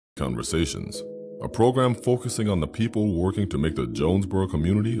Conversations, a program focusing on the people working to make the Jonesboro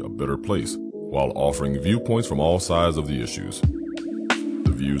community a better place, while offering viewpoints from all sides of the issues.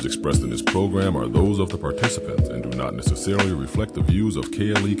 The views expressed in this program are those of the participants and do not necessarily reflect the views of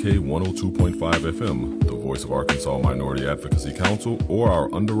KLEK 102.5 FM, the voice of Arkansas Minority Advocacy Council, or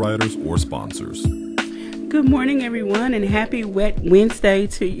our underwriters or sponsors. Good morning, everyone, and happy Wet Wednesday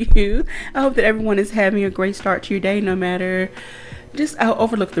to you. I hope that everyone is having a great start to your day, no matter... I'll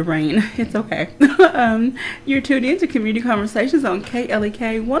overlook the rain. It's okay. You're tuned in to Community Conversations on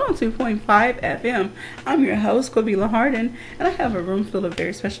KLEK 102.5 FM. I'm your host, Quabila Harden, and I have a room full of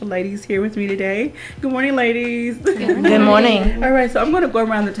very special ladies here with me today. Good morning, ladies. Good morning. All right, so I'm going to go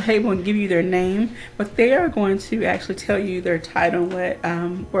around the table and give you their name, but they are going to actually tell you their title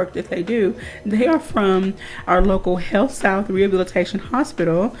and what work that they do. They are from our local HealthSouth Rehabilitation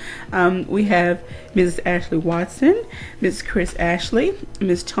Hospital. We have Mrs. Ashley Watson, Ms. Chris Ashley,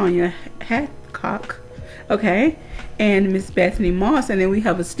 Ms. Tanya Hadcock, okay, and Ms. Bethany Moss, and then we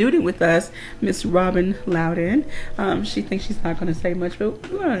have a student with us, Ms. Robin Loudon. She thinks she's not going to say much,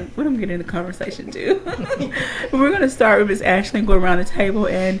 but we're going to get in the conversation too. We're going to start with Ms. Ashley and go around the table,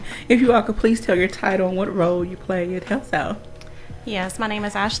 and if you all could please tell your title and what role you play at HealthSouth. Yes, my name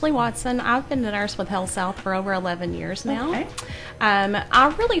is Ashley Watson. I've been a nurse with HealthSouth for over 11 years now. Okay.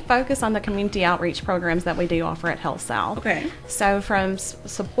 I really focus on the community outreach programs that we do offer at HealthSouth. Okay. So from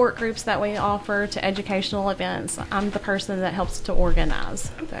support groups that we offer to educational events, I'm the person that helps to organize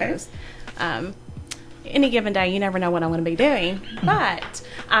those. Any given day, you never know what I'm going to be doing, but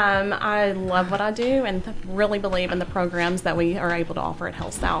I love what I do and really believe in the programs that we are able to offer at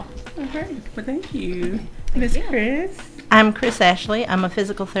HealthSouth. Okay, well, thank you. Ms. Chris? I'm Chris Ashley. I'm a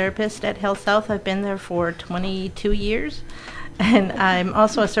physical therapist at HealthSouth. I've been there for 22 years, and I'm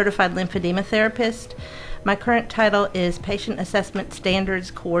also a certified lymphedema therapist. My current title is Patient Assessment Standards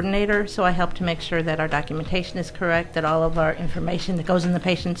Coordinator, so I help to make sure that our documentation is correct, that all of our information that goes in the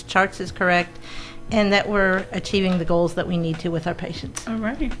patient's charts is correct, and that we're achieving the goals that we need to with our patients. All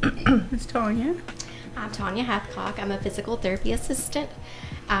right. Ms. Tanya? I'm Tanya Hathcock. I'm a physical therapy assistant.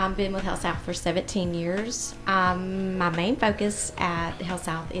 I've been with HealthSouth for 17 years. My main focus at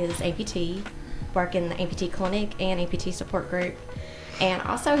HealthSouth is APT, work in the APT clinic and APT support group, and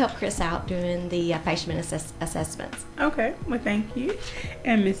also help Chris out doing the patient assessments. Okay, well, thank you.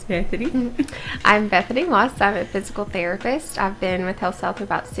 And Miss Bethany? I'm Bethany Moss. I'm a physical therapist. I've been with HealthSouth for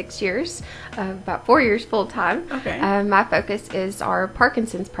about 6 years, about 4 years full time. Okay. My focus is our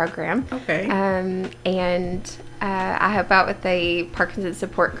Parkinson's program. Okay. And I help out with the Parkinson's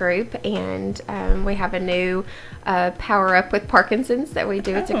support group, and we have a new Power Up with Parkinson's that we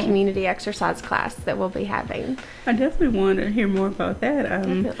do. It's a community exercise class that we'll be having. I definitely want to hear more about that.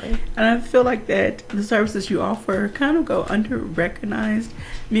 Definitely. And I feel like that the services you offer kind of go under-recognized.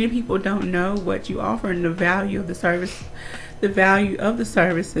 Many people don't know what you offer and the value of the service. The value of the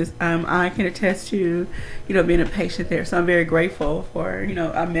services. I can attest to, being a patient there. So I'm very grateful for,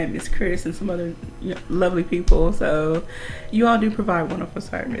 I met Miss Chris and some other lovely people. So you all do provide wonderful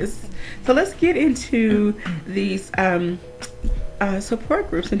service. So let's get into these support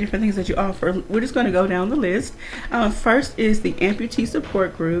groups and different things that you offer. We're just going to go down the list. First is the amputee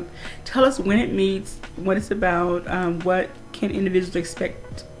support group. Tell us when it meets, what it's about, what can individuals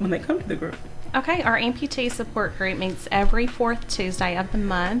expect when they come to the group. Okay, our amputee support group meets every fourth Tuesday of the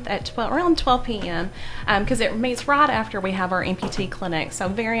month at around 12 p.m. Because it meets right after we have our amputee clinic. So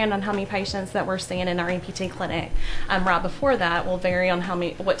varying on how many patients that we're seeing in our amputee clinic, right before that will vary on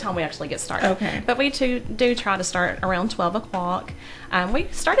what time we actually get started. Okay. But we do try to start around 12 o'clock. We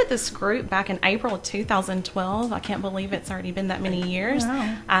started this group back in April of 2012. I can't believe it's already been that many years.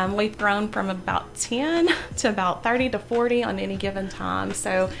 Wow. We've grown from about 10 to about 30 to 40 on any given time.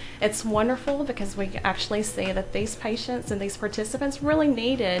 So it's wonderful because we actually see that these patients and these participants really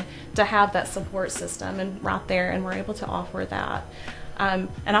needed to have that support system and right there, and we're able to offer that. And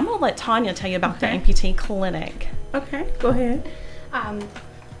I'm going to let Tanya tell you about the amputee clinic. Okay, go ahead.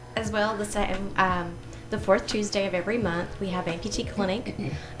 As well, the same. The fourth Tuesday of every month, we have amputee clinic.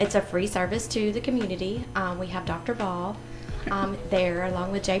 It's a free service to the community. We have Dr. Ball there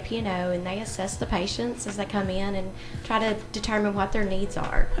along with JP&O, and they assess the patients as they come in and try to determine what their needs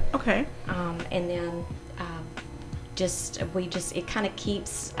are. Okay. And then it kind of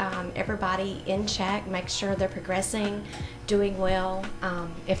keeps everybody in check, makes sure they're progressing, doing well.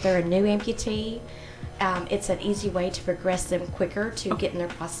 If they're a new amputee, it's an easy way to progress them quicker to getting their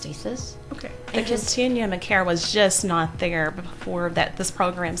prosthesis. Okay. The continuum of care was just not there before this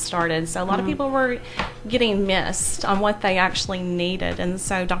program started. So a lot of people were getting missed on what they actually needed. And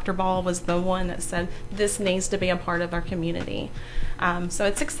so Dr. Ball was the one that said, this needs to be a part of our community. So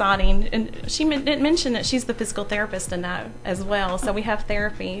it's exciting. And she didn't mention that she's the physical therapist in that as well. So we have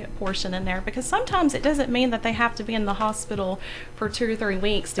therapy portion in there, because sometimes it doesn't mean that they have to be in the hospital for 2 or 3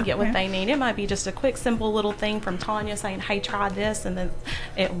 weeks to get what they need. It might be just a quick, simple little thing from Tanya saying, hey, try this, and then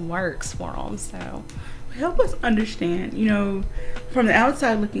it works for them. So help us understand, from the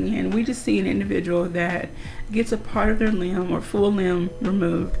outside looking in, we just see an individual that gets a part of their limb or full limb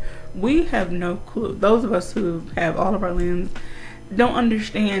removed. We have no clue. Those of us who have all of our limbs don't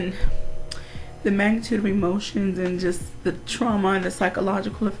understand the magnitude of emotions and just the trauma and the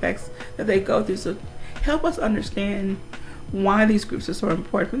psychological effects that they go through. So help us understand why these groups are so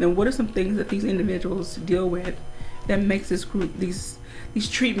important, and what are some things that these individuals deal with that makes this group, these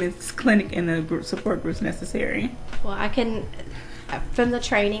treatments, clinic, and the group support groups necessary. Well, I can, from the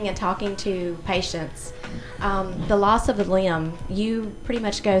training and talking to patients, the loss of a limb, you pretty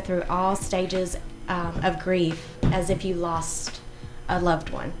much go through all stages of grief as if you lost a loved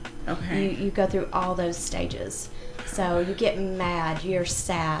one. Okay. You go through all those stages. So you get mad, you're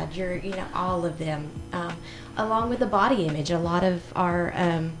sad, you're all of them. Along with the body image, a lot of our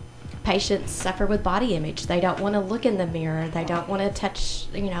patients suffer with body image. They don't want to look in the mirror. They don't want to touch,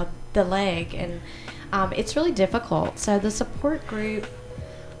 the leg, and it's really difficult. So the support group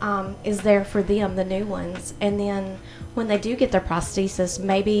is there for them, the new ones. And then when they do get their prosthesis,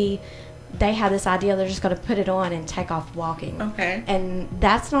 maybe they have this idea they're just going to put it on and take off walking. Okay. And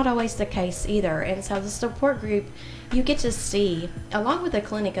that's not always the case either. And so the support group, you get to see, along with the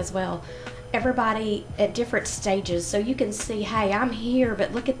clinic as well, everybody at different stages, so you can see, hey, I'm here,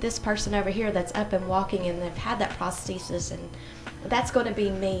 but look at this person over here that's up and walking, and they've had that prosthesis, and that's going to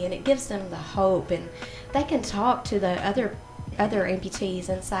be me. And it gives them the hope, and they can talk to the other amputees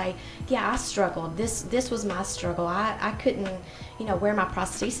and say, yeah, I struggled. This was my struggle. I couldn't wear my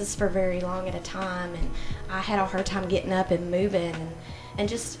prosthesis for very long at a time, and I had a hard time getting up and moving, and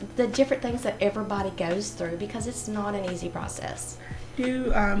just the different things that everybody goes through, because it's not an easy process.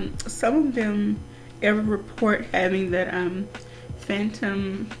 Do some of them ever report having that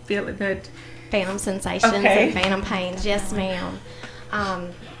phantom sensations and phantom pains? Yes, ma'am.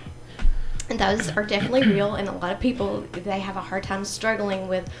 And those are definitely real, and a lot of people, they have a hard time struggling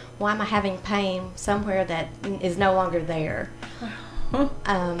with, why am I having pain somewhere that is no longer there?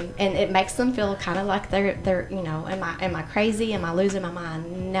 And it makes them feel kind of like they're am I crazy? Am I losing my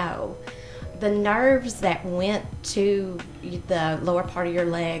mind? No. The nerves that went to the lower part of your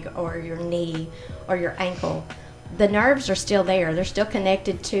leg or your knee or your ankle, the nerves are still there. They're still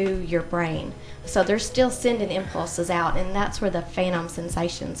connected to your brain. So they're still sending impulses out, and that's where the phantom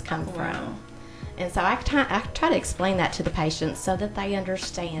sensations come from. And so I try to explain that to the patients so that they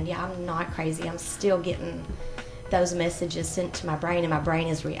understand, yeah, I'm not crazy. I'm still getting those messages sent to my brain, and my brain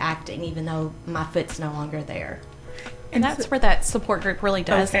is reacting even though my foot's no longer there. And that's where that support group really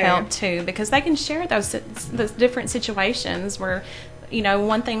does help too, because they can share those different situations where,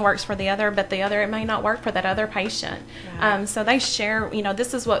 one thing works for the other, but the other, it may not work for that other patient. Right. So they share,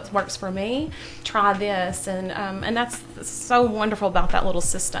 this is what works for me. Try this, and that's so wonderful about that little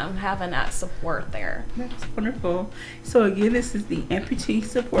system, having that support there. That's wonderful. So again, this is the amputee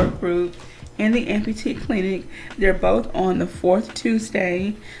support group and the amputee clinic. They're both on the 4th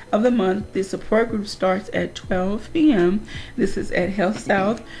Tuesday of the month. The support group starts at 12 p.m. This is at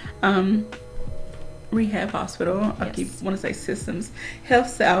HealthSouth Rehab Hospital. I keep want to say systems.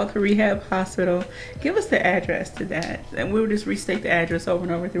 HealthSouth Rehab Hospital. Give us the address to that, and we'll just restate the address over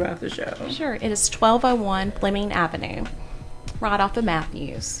and over throughout the show. Sure. It is 1201 Fleming Avenue, right off of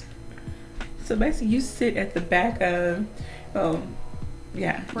Matthews. So basically, you sit at the back of,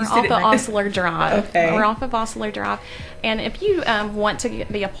 yeah. We're off of Osler Drive. Okay. We're off of Osler Drive. And if you want to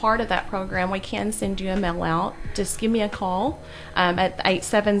be a part of that program, we can send you a mail out. Just give me a call at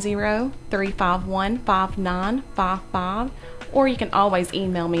 870-351-5955. Or you can always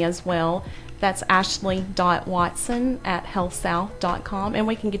email me as well. That's ashley.watson@healthsouth.com. And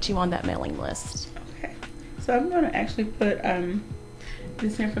we can get you on that mailing list. Okay. So I'm going to actually put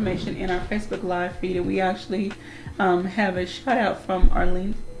this information in our Facebook Live feed. And we actually have a shout out from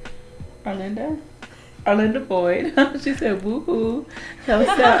Arlinda Boyd. She said, "Woohoo,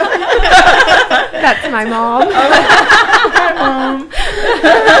 HealthSouth." That's my mom. Hi, Mom.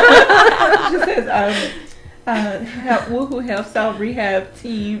 She says, "Woohoo, HealthSouth Rehab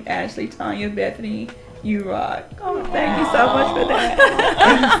Team, Ashley, Tanya, Bethany, you rock." Oh, thank you so much for that.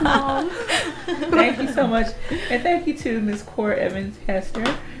 Thank you so much, and thank you to Ms. Cora Evans Hester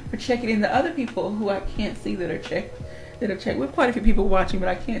for checking in. The other people who I can't see that are checked. We have quite a few people watching, but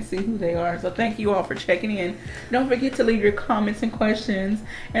I can't see who they are. So thank you all for checking in. Don't forget to leave your comments and questions,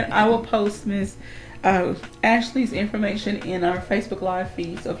 and I will post Ms. Ashley's information in our Facebook Live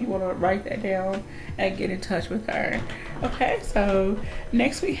feed. So if you want to write that down and get in touch with her. Okay, so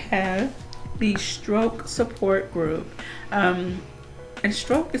next we have the stroke support group. And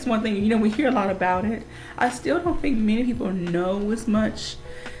stroke is one thing, you know, we hear a lot about it. I still don't think many people know as much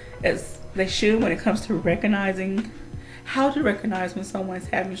as they should when it comes to recognizing how to recognize when someone's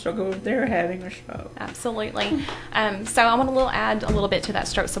having a stroke or if they're having a stroke. Absolutely. So I want to add a little bit to that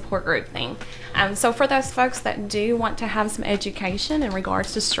stroke support group thing. So for those folks that do want to have some education in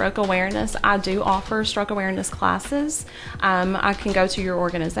regards to stroke awareness, I do offer stroke awareness classes. I can go to your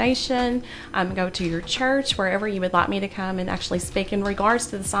organization, go to your church, wherever you would like me to come and actually speak in regards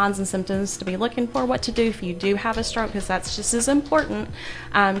to the signs and symptoms to be looking for, what to do if you do have a stroke, because that's just as important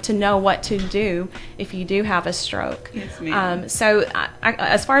to know what to do if you do have a stroke. Yes. So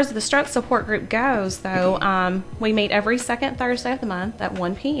as far as the stroke support group goes, though, we meet every second Thursday of the month at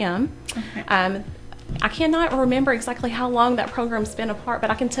 1 p.m. Okay. I cannot remember exactly how long that program's been apart, but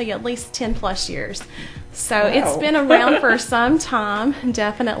I can tell you at least 10 plus years. So Wow. It's been around for some time,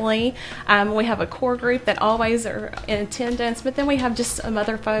 definitely. We have a core group that always are in attendance, but then we have just some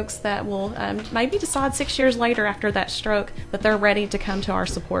other folks that will maybe decide 6 years later after that stroke that they're ready to come to our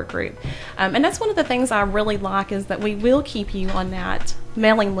support group. And that's one of the things I really like, is that we will keep you on that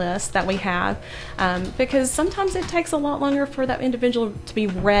mailing list that we have, because sometimes it takes a lot longer for that individual to be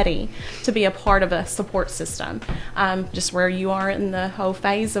ready to be a part of a support system, just where you are in the whole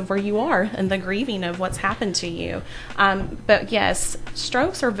phase of where you are and the grieving of what's happened to you. But yes,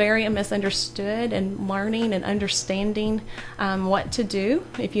 strokes are very misunderstood, and learning and understanding what to do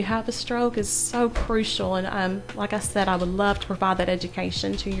if you have a stroke is so crucial. And like I said, I would love to provide that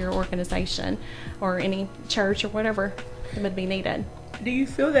education to your organization or any church or whatever that would be needed. Do you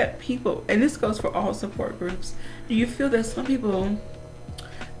feel that people, and this goes for all support groups, do you feel that some people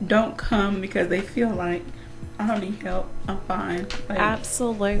don't come because they feel like, I don't need help, I'm fine? Like,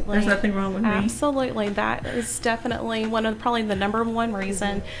 absolutely. There's nothing wrong with me. Absolutely. That is definitely probably the number one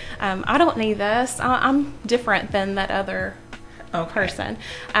reason. I don't need this. I'm different than that other person.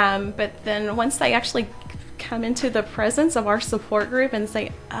 But then once they actually come into the presence of our support group and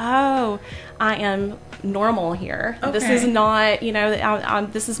say, oh, I am normal here. Okay. This is not,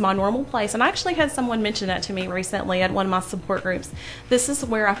 this is my normal place. And I actually had someone mention that to me recently at one of my support groups. This is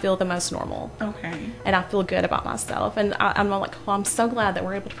where I feel the most normal. Okay. And I feel good about myself. And I'm like, well, I'm so glad that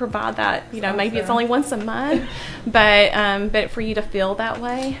we're able to provide that. Maybe it's only once a month, but for you to feel that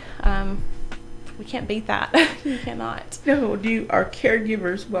way, we can't beat that. You cannot. No, are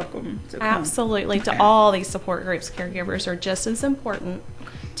caregivers welcome to come? Absolutely. Okay. To all these support groups, caregivers are just as important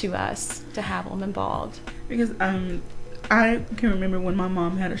to us to have them involved. Because I can remember when my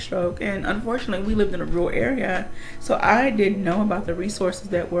mom had a stroke, and unfortunately we lived in a rural area, so I didn't know about the resources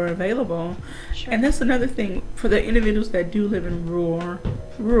that were available. Sure. And that's another thing for the individuals that do live in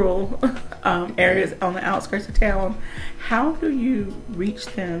rural areas on the outskirts of town. How do you reach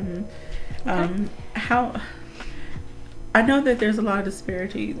them? How I know that there's a lot of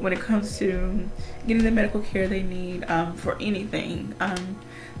disparity when it comes to getting the medical care they need for anything.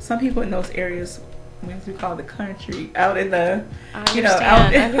 Some people in those areas, as we call the country, out in the,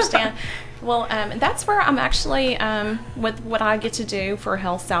 I understand. Well, that's where I'm actually, with what I get to do for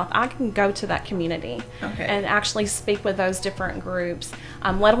HealthSouth, I can go to that community and actually speak with those different groups,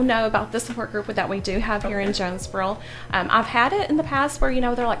 let them know about the support group that we do have here in Jonesboro. I've had it in the past where,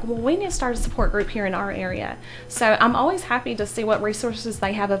 they're like, well, we need to start a support group here in our area. So I'm always happy to see what resources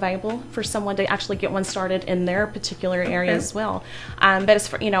they have available for someone to actually get one started in their particular area as well. But as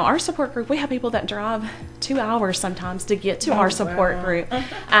for, our support group, we have people that drive 2 hours sometimes to get to our support group.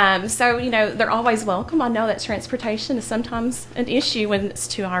 So, they're always welcome. I know that transportation is sometimes an issue when it's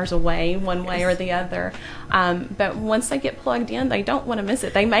 2 hours away, one way or the other. But once they get plugged in, they don't want to miss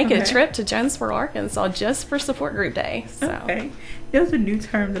it. They make a trip to Jonesboro, Arkansas just for support group day. So. Okay. There's a new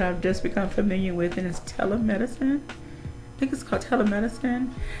term that I've just become familiar with, and it's telemedicine. I think it's called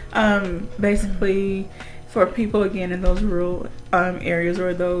telemedicine. Basically, for people, again, in those rural areas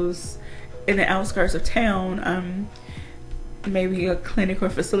or those in the outskirts of town, maybe a clinic or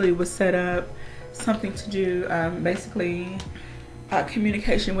facility was set up, something to do, basically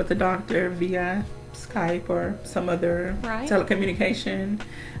communication with the doctor via Skype or some other telecommunication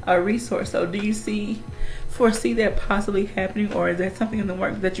resource. So do you foresee that possibly happening, or is that something in the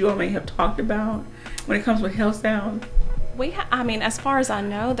work that you all may have talked about when it comes with HealthSouth? As far as I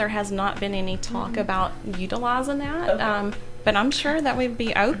know, there has not been any talk about utilizing that. But I'm sure that we'd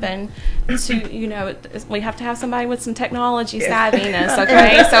be open to, we have to have somebody with some technology savviness,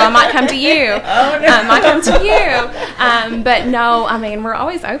 okay? So I might come to you. I might come to you. But no, we're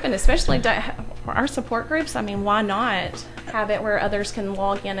always open, especially our support groups, I mean, why not have it where others can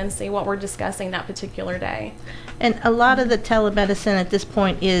log in and see what we're discussing that particular day? And a lot of the telemedicine at this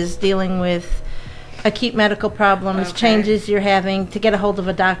point is dealing with acute medical problems, Okay. changes you're having to get a hold of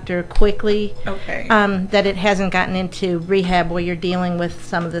a doctor quickly. Okay. That it hasn't gotten into rehab where you're dealing with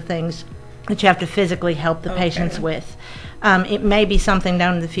some of the things that you have to physically help the patients with. It may be something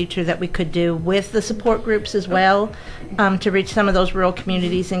down in the future that we could do with the support groups as well, to reach some of those rural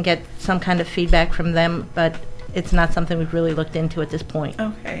communities and get some kind of feedback from them, but it's not something we've really looked into at this point.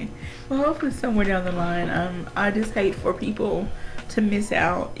 Okay. Well, hopefully somewhere down the line, I just hate for people to miss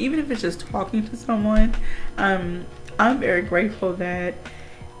out, even if it's just talking to someone. I'm very grateful that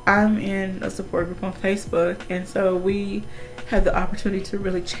I'm in a support group on Facebook, and so we have the opportunity to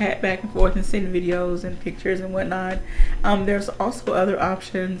really chat back and forth and send videos and pictures and whatnot. There's also other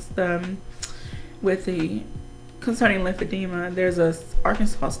options with the concerning lymphedema. There's a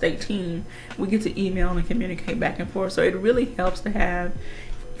Arkansas State team. We get to email and communicate back and forth, so it really helps to have,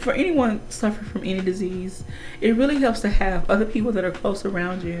 for anyone suffering from any disease, it really helps to have other people that are close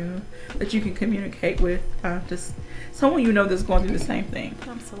around you that you can communicate with, just someone you know that's going through the same thing.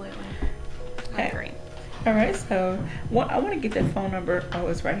 Absolutely. Okay. I agree. All right, so I want to get that phone number. Oh,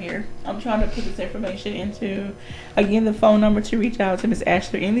 it's right here. I'm trying to put this information into, again, the phone number to reach out to Miss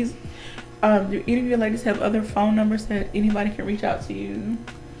Ashley. And these, do any of your ladies have other phone numbers that anybody can reach out to you?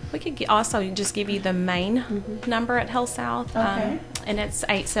 We could also just give you the main number at HealthSouth, Okay. and it's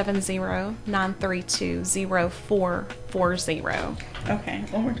 870-932-0440. Okay,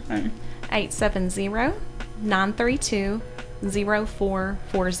 one more time.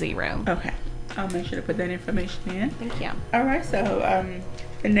 870-932-0440. Okay, I'll make sure to put that information in. Thank you. All right, so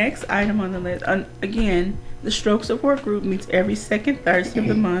the next item on the list, again, the stroke support group meets every second Thursday of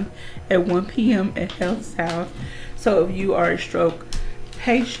the month at 1 p.m. at HealthSouth. So if you are a stroke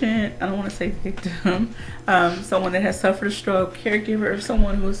patient, I don't want to say victim, someone that has suffered a stroke, caregiver of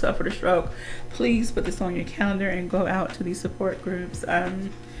someone who has suffered a stroke, please put this on your calendar and go out to these support groups.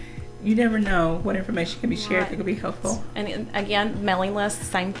 You never know what information can be shared that could be helpful. And again, mailing list,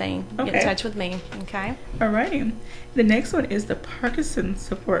 same thing. Get Okay. in touch with me, okay? Alrighty. The next one is the Parkinson's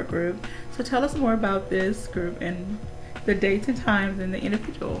support group. So tell us more about this group and the dates and times and the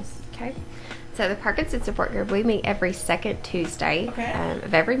individuals. Okay. So the Parkinson's Support Group, we meet every second Tuesday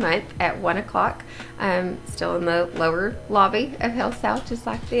of every month at 1 o'clock. Still in the lower lobby of HealthSouth, just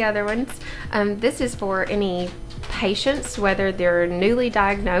like the other ones. This is for any patients, whether they're newly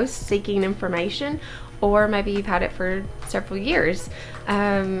diagnosed, seeking information, or maybe you've had it for several years.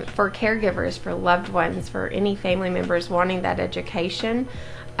 For caregivers, for loved ones, for any family members wanting that education.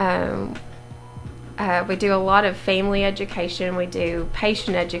 We do a lot of family education. We do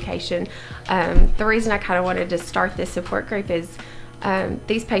patient education. The reason I kind of wanted to start this support group is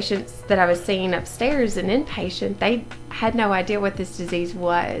these patients that I was seeing upstairs and inpatient, they had no idea what this disease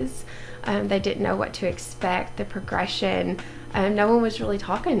was. They didn't know what to expect, the progression. No one was really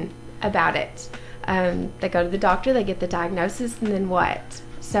talking about it. They go to the doctor, they get the diagnosis, and then what?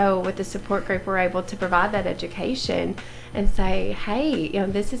 So with the support group, we're able to provide that education and say, hey,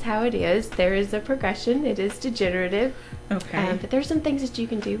 this is how it is. There is a progression. It is degenerative. Okay. But there's some things that you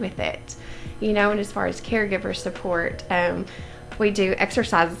can do with it. And as far as caregiver support, we do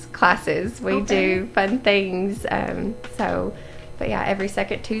exercise classes. We do fun things. But yeah, every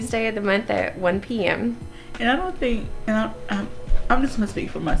second Tuesday of the month at 1 p.m. And I don't think, and I'm just going to speak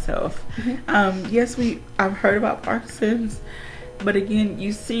for myself. Yes, I've heard about Parkinson's, but again,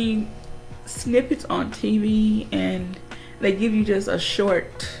 you see snippets on TV and they give you just a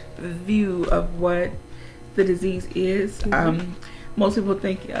short view of what the disease is. Most people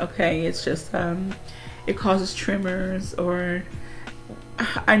think, okay, it's just, it causes tremors, or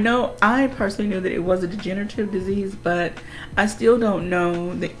I personally knew that it was a degenerative disease, but I still don't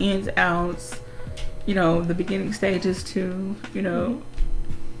know the ins, outs, the beginning stages to,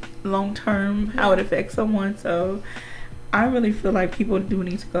 long term, how it affects someone. So I really feel like people do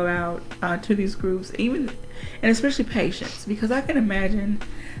need to go out to these groups, and especially patients, because I can imagine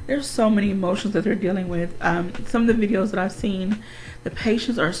there's so many emotions that they're dealing with. Some of the videos that I've seen, the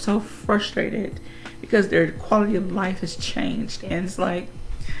patients are so frustrated because their quality of life has changed, and it's like,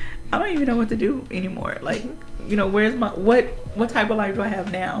 I don't even know what to do anymore. Like, where's my what type of life do I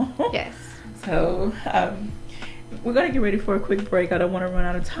have now? Yes. So we're going to get ready for a quick break. I don't want to run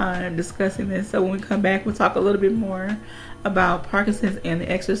out of time discussing this. So when we come back, we'll talk a little bit more about Parkinson's and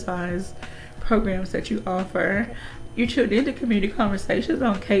the exercise programs that you offer. You're tuned into Community Conversations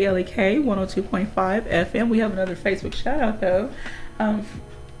on KLEK 102.5 FM. We have another Facebook shout out though.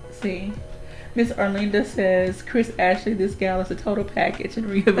 Miss Arlinda says, Chris Ashley, this gal is a total package in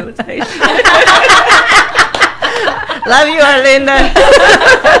rehabilitation. Love you, Arlinda.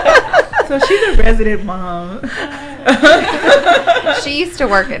 So she's a resident mom. She used to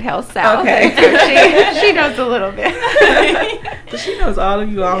work at HealthSouth. Okay. So she knows a little bit. So she knows all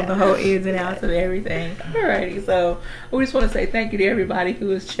of you all, the whole ins and outs of everything. Alrighty, so we just want to say thank you to everybody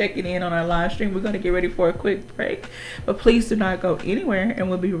who is checking in on our live stream. We're going to get ready for a quick break, but please do not go anywhere, and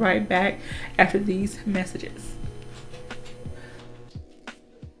we'll be right back after these messages.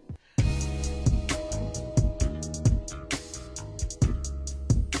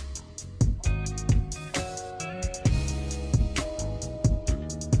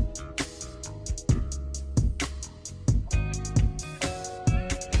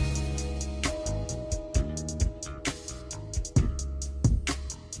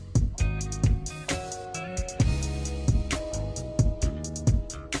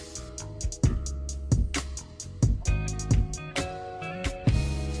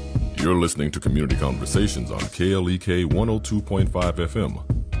 You're listening to Community Conversations on KLEK 102.5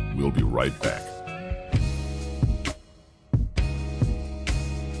 FM. We'll be right back.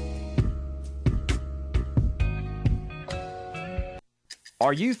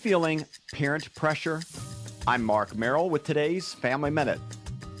 Are you feeling parent pressure? I'm Mark Merrill with today's Family Minute.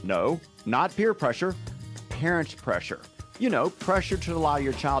 No, not peer pressure, parent pressure. You know, pressure to allow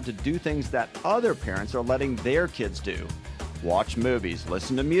your child to do things that other parents are letting their kids do. Watch movies,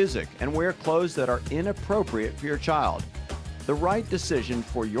 listen to music, and wear clothes that are inappropriate for your child. The right decision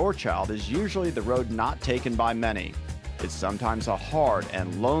for your child is usually the road not taken by many. It's sometimes a hard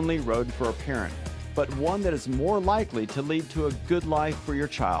and lonely road for a parent, but one that is more likely to lead to a good life for your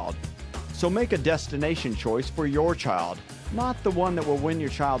child. So make a destination choice for your child, not the one that will win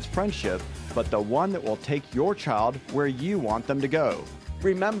your child's friendship, but the one that will take your child where you want them to go.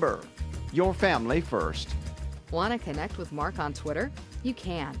 Remember, your family first. Want to connect with Mark on Twitter? You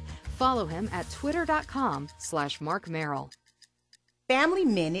can. Follow him at twitter.com/Mark Merrill. Family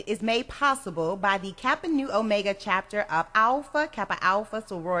Minute is made possible by the Kappa Nu Omega chapter of Alpha Kappa Alpha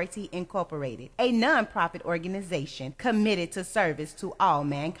Sorority Incorporated, a non-profit organization committed to service to all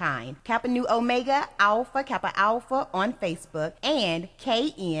mankind. Kappa Nu Omega Alpha Kappa Alpha on Facebook and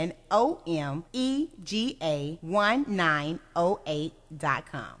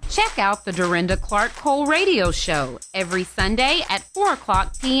KNOMEGA1908.com. Check out the Dorinda Clark Cole Radio Show every Sunday at 4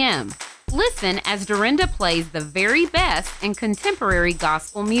 o'clock p.m. Listen as Dorinda plays the very best in contemporary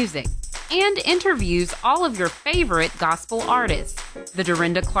gospel music and interviews all of your favorite gospel artists. The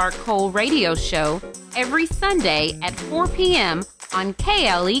Dorinda Clark Cole Radio Show every Sunday at 4 p.m. on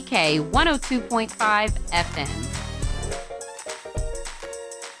KLEK 102.5 FM.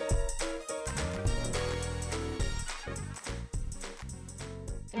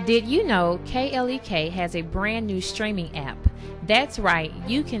 Did you know KLEK has a brand new streaming app? That's right,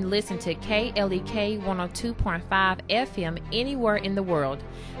 you can listen to KLEK 102.5 FM anywhere in the world.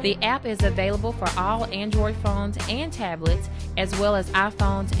 The app is available for all Android phones and tablets, as well as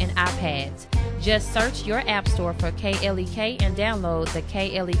iPhones and iPads. Just search your app store for KLEK and download the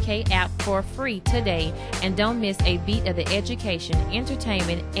KLEK app for free today, and don't miss a beat of the education,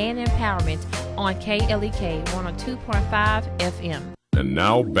 entertainment, and empowerment on KLEK 102.5 FM. And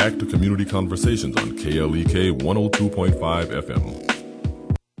now back to Community Conversations on KLEK 102.5 FM.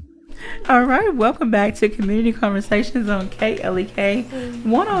 All right, welcome back to Community Conversations on KLEK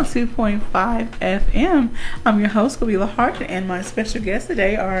 102.5 FM. I'm your host, Kabila Harkin, and my special guests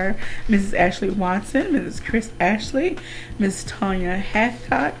today are Mrs. Ashley Watson, Mrs. Chris Ashley, Ms. Tanya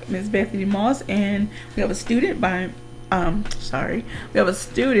Hathcock, Ms. Bethany Moss, and we have a student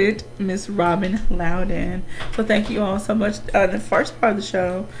Miss Robin Loudon. So thank you all so much. The first part of the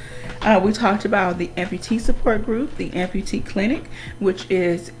show, we talked about the amputee support group, the amputee clinic, which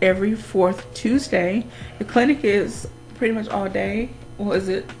is every fourth Tuesday. The clinic is pretty much all day. Or is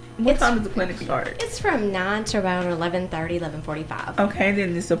it? What time does the clinic start? It's from 9 to around 11:30, 11:45. Okay,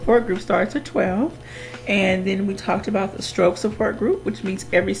 then the support group starts at 12. And then we talked about the stroke support group, which meets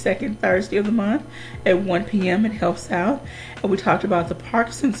every second Thursday of the month at 1 p.m. at HealthSouth. And we talked about the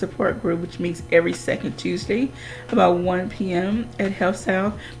Parkinson's support group, which meets every second Tuesday about 1 p.m. at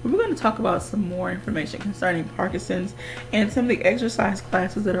HealthSouth. But we're going to talk about some more information concerning Parkinson's and some of the exercise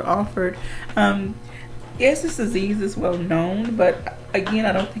classes that are offered. Yes, this disease is well known, but again,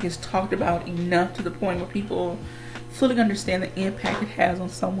 I don't think it's talked about enough to the point where people fully understand the impact it has on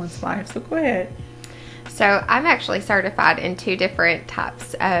someone's life. So go ahead. So I'm actually certified in two different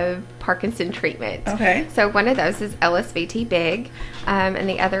types of Parkinson treatment. Okay. So one of those is LSVT Big, and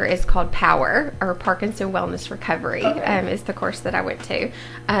the other is called Power, or Parkinson Wellness Recovery, is the course that I went to.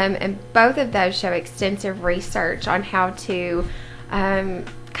 And both of those show extensive research on how to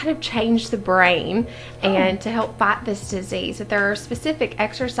kind of change the brain and to help fight this disease. That there are specific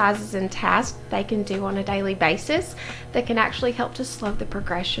exercises and tasks they can do on a daily basis that can actually help to slow the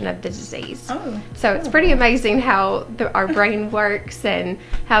progression of the disease. So it's pretty amazing how our brain works and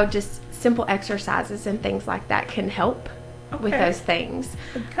how just simple exercises and things like that can help with those things.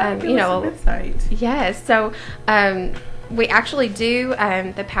 You know, some insight. Yes. So we actually do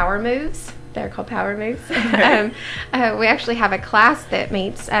the power moves. They're called power moves. We actually have a class that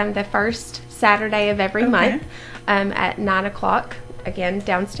meets the first Saturday of every month at 9 o'clock, again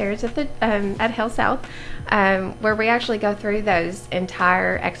downstairs at the at HealthSouth, where we actually go through those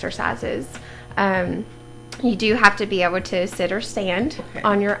entire exercises. You do have to be able to sit or stand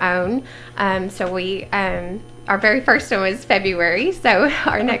on your own. So we our very first one was February, so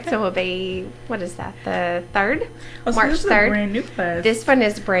our next one will be, what is that, the 3rd? So March this 3rd. Is a brand new class. This one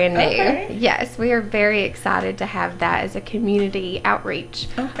is brand new. Yes, we are very excited to have that as a community outreach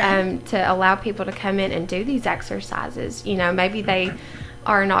to allow people to come in and do these exercises. You know, maybe they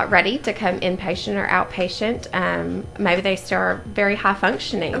are not ready to come inpatient or outpatient. Maybe they still are very high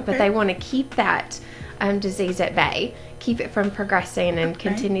functioning, but they want to keep that disease at bay, keep it from progressing and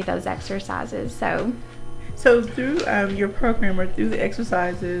continue those exercises. So through your program or through the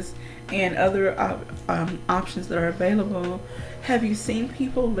exercises and other options that are available, have you seen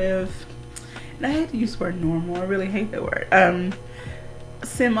people live, and I hate to use the word normal, I really hate that word,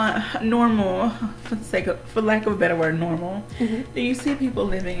 semi-normal, for lack of a better word, normal. Do you see people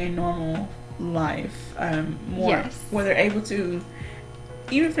living a normal life more, where they're able to,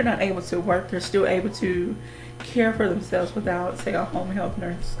 even if they're not able to work, they're still able to care for themselves without, say, a home health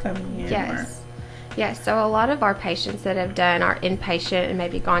nurse coming in? Yes, so a lot of our patients that have done our inpatient and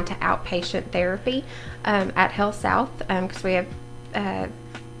maybe gone to outpatient therapy at HealthSouth, because we have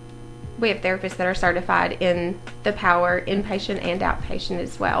therapists that are certified in the Power inpatient and outpatient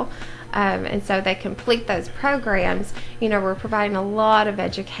as well. And so they complete those programs. You know, we're providing a lot of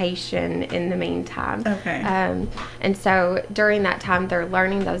education in the meantime. And so during that time, they're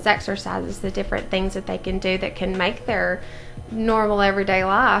learning those exercises, the different things that they can do that can make their normal everyday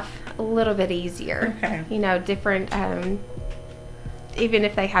life a little bit easier. You know, different, even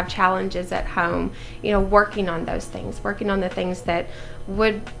if they have challenges at home, you know, working on those things, working on the things that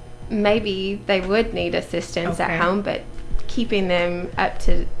maybe they would need assistance at home, but keeping them up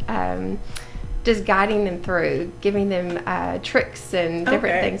to just guiding them through, giving them tricks and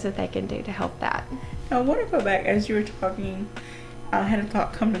different things that they can do to help that. I want to go back, as you were talking, I had a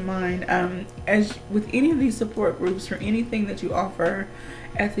thought come to mind. As with any of these support groups or anything that you offer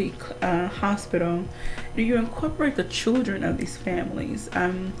at the hospital, do you incorporate the children of these families?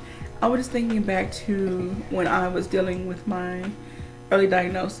 I was just thinking back to when I was dealing with my early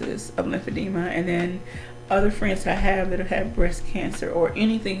diagnosis of lymphedema, and then other friends I have that have had breast cancer or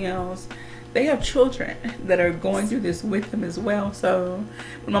anything else, they have children that are going through this with them as well. So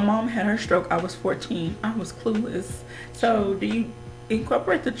when my mom had her stroke, I was 14. I was clueless. So do you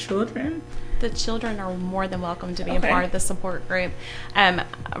incorporate the children? The children are more than welcome to be a part of the support group. In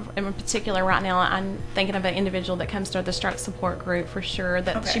particular, right now, I'm thinking of an individual that comes to the stroke support group for sure,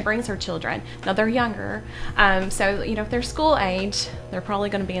 that she brings her children. Now, they're younger, so, you know, if they're school age, they're probably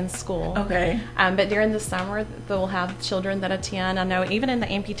going to be in school. But during the summer, they'll have children that attend. I know even in the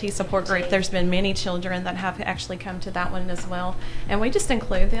amputee support group, there's been many children that have actually come to that one as well. And we just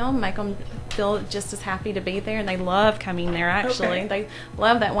include them, make them feel just as happy to be there, and they love coming there, actually. They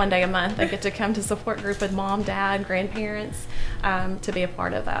love that one day a month. They get to come to support group with mom, dad, grandparents, to be a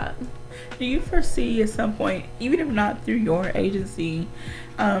part of that. Do you foresee at some point, even if not through your agency,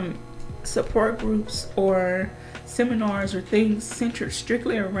 support groups or seminars or things centered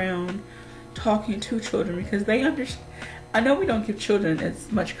strictly around talking to children? Because they understand, I know we don't give children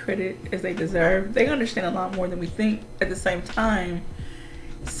as much credit as they deserve. They understand a lot more than we think. At the same time,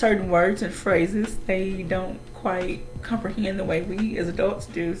 certain words and phrases they don't quite comprehend the way we as adults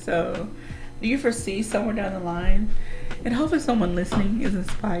do. So do you foresee somewhere down the line, and hopefully someone listening is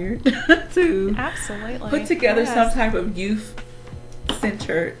inspired to put together some type of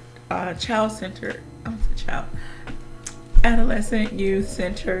youth-centered, child-centered, adolescent,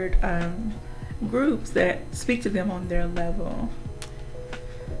 youth-centered groups that speak to them on their level?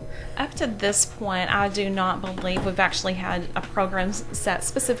 Up to this point, I do not believe we've actually had a program set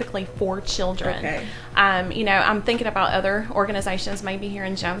specifically for children. You know, I'm thinking about other organizations maybe here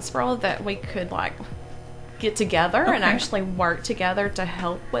in Jonesboro that we could get together and actually work together to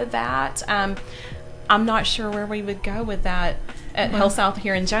help with that. I'm not sure where we would go with that at HealthSouth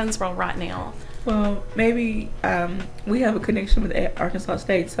here in Jonesboro right now. Well, maybe we have a connection with Arkansas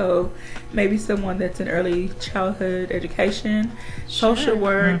State, so maybe someone that's in early childhood education, social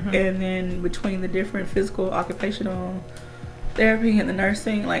work, and then between the different physical, occupational therapy and the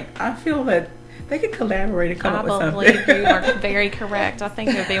nursing, like, I feel that they could collaborate and come up with something. I believe you are very correct. I think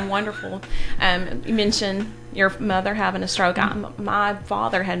it would be wonderful. You mentioned your mother having a stroke. My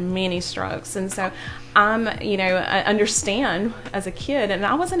father had many strokes, and so I understand as a kid, and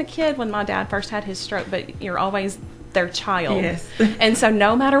I wasn't a kid when my dad first had his stroke, but you're always their child. Yes. And so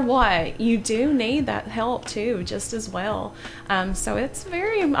no matter what, you do need that help too, just as well. So it's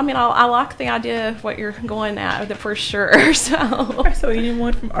very, I like the idea of what you're going at for sure. So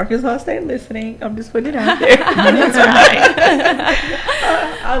anyone from Arkansas State listening, I'm just putting it out there. That's right.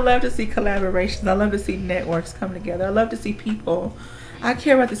 I love to see collaborations. I love to see networks come together. I love to see people. I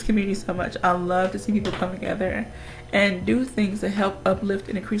care about this community so much. I love to see people come together and do things to help uplift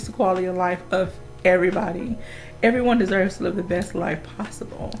and increase the quality of life of everybody. Everyone deserves to live the best life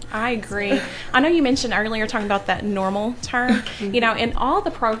possible. I agree. I know you mentioned earlier talking about that normal term. In all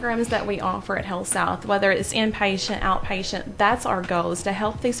the programs that we offer at HealthSouth, whether it's inpatient, outpatient, that's our goal, is to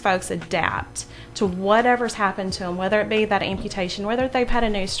help these folks adapt to whatever's happened to them, whether it be that amputation, whether they've had a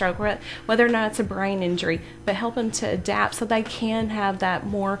new stroke, whether or not it's a brain injury, but help them to adapt so they can have that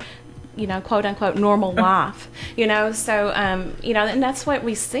more quote unquote normal life, so and that's what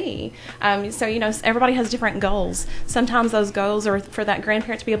we see. So everybody has different goals. Sometimes those goals are for that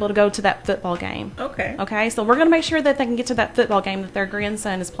grandparent to be able to go to that football game. Okay, so we're going to make sure that they can get to that football game that their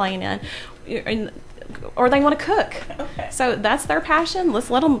grandson is playing in, or they want to cook. So that's their passion. Let's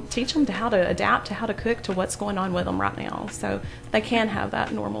let them, teach them how to adapt to how to cook to what's going on with them right now, so they can have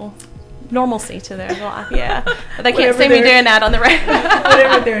that normalcy to their life. Yeah, but they can't see me doing that on the radio.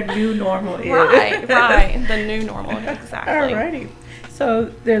 Whatever their new normal is. Right, the new normal, exactly. Alrighty. So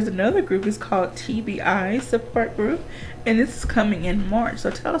there's another group. It's called TBI Support Group, and this is coming in March.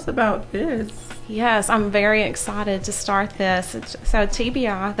 So tell us about this. Yes, I'm very excited to start this. So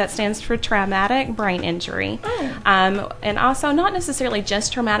TBI, that stands for traumatic brain injury. And also not necessarily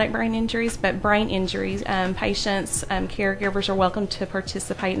just traumatic brain injuries, but brain injuries. Patients, caregivers are welcome to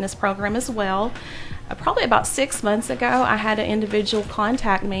participate in this program as well. Probably about 6 months ago, I had an individual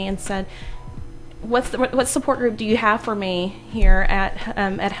contact me and said, what support group do you have for me here at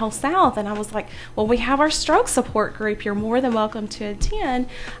HealthSouth? And I was like, well, we have our stroke support group. You're more than welcome to attend.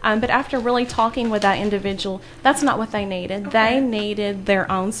 But after really talking with that individual, that's not what they needed. They needed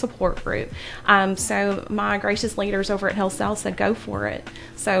their own support group. So my gracious leaders over at HealthSouth said, go for it.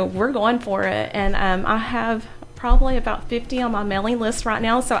 So we're going for it. And I have probably about 50 on my mailing list right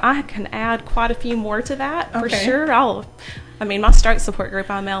now, so I can add quite a few more to that for sure. My stroke support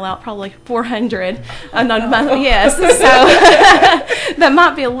group, I mail out probably 400 yes, so that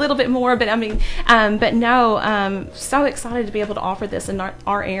might be a little bit more, but so excited to be able to offer this in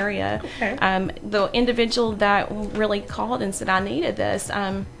our area. The individual that really called and said I needed this,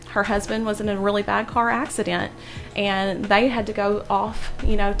 her husband was in a really bad car accident, and they had to go off,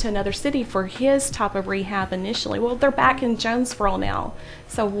 to another city for his type of rehab initially. Well, they're back in Jonesboro now.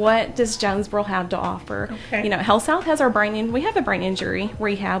 So what does Jonesboro have to offer? HealthSouth has we have a brain injury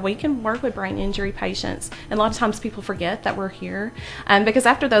rehab. We can work with brain injury patients. And a lot of times people forget that we're here. Because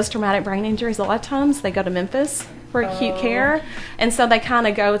after those traumatic brain injuries, a lot of times they go to Memphis for acute care. And so they kind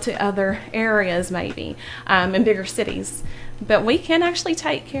of go to other areas maybe, in bigger cities. But we can actually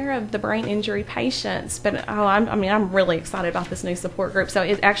take care of the brain injury patients. But I'm really excited about this new support group. So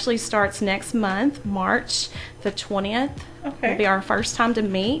it actually starts next month, March the 20th. Will be our first time to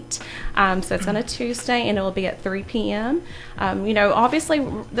meet. So it's on a Tuesday, and it will be at 3 p.m. Obviously,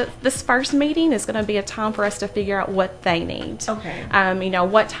 this first meeting is going to be a time for us to figure out what they need.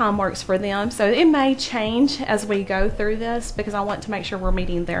 What time works for them. So it may change as we go through this, because I want to make sure we're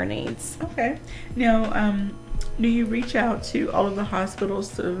meeting their needs. Now, do you reach out to all of the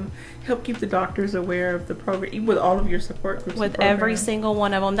hospitals to help keep the doctors aware of the program with all of your support groups? With every single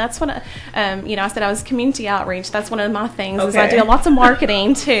one of them. That's what I said I was community outreach. That's one of my things. Is I do lots of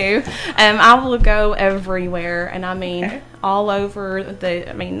marketing too. I will go everywhere, and all over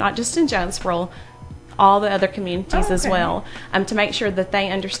not just in Jonesboro, all the other communities as well, to make sure that they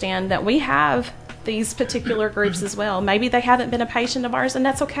understand that we have these particular groups as well. Maybe they haven't been a patient of ours, and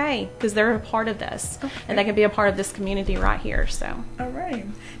that's okay, because they're a part of this, and they can be a part of this community right here. So, all right.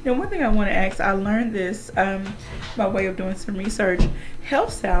 Now, one thing I want to ask, I learned this by way of doing some research.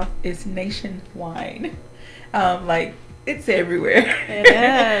 HealthSouth is nationwide. it's everywhere. It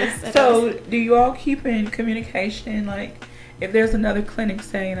is. It So is. do you all keep in communication? Like, if there's another clinic,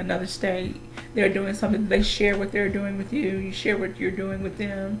 say, in another state, they're doing something, they share what they're doing with you, you share what you're doing with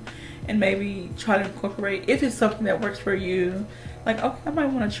them, and maybe try to incorporate, if it's something that works for you, like, okay, I might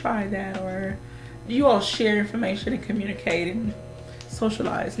want to try that, or do you all share information and communicate and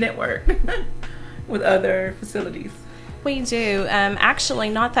socialize, network with other facilities? We do.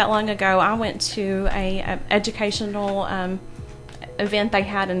 Actually, not that long ago, I went to a educational event they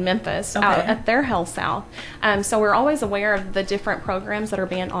had in Memphis out at their HealthSouth. So we're always aware of the different programs that are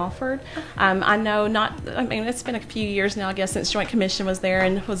being offered. I know it's been a few years now, I guess, since Joint Commission was there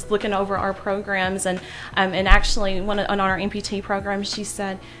and was looking over our programs. And actually, on our MPT program, she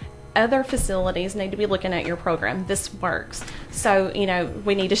said, other facilities need to be looking at your program. This works. So,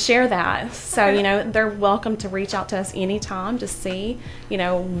 we need to share that. So, they're welcome to reach out to us anytime to see,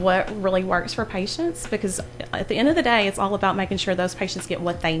 what really works for patients, because at the end of the day, it's all about making sure those patients get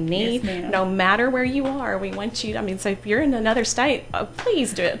what they need, no matter where you are. We want you, so if you're in another state,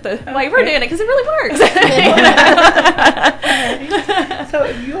 please do it the way we're doing it, because it really works. So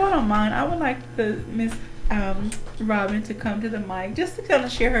if you all don't mind, I would like the Miss Robin to come to the mic just to kind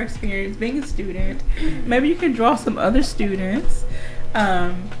of share her experience being a student. Maybe you can draw some other students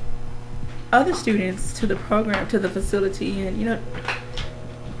to the program, to the facility, and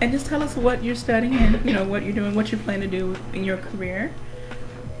and just tell us what you're studying and what you're doing, what you plan to do in your career.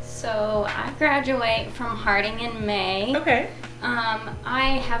 So I graduate from Harding in May. Okay.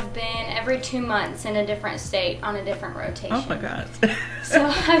 I have been every 2 months in a different state on a different rotation. Oh my God. So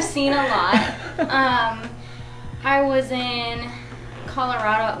I've seen a lot. I was in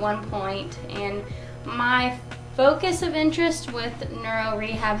Colorado at one point, and my focus of interest with neuro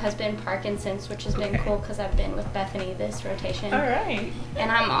rehab has been Parkinson's, which has been cool because I've been with Bethany this rotation. All right.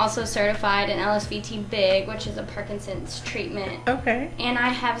 And I'm also certified in LSVT Big, which is a Parkinson's treatment. Okay. And I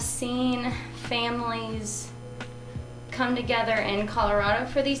have seen families come together in Colorado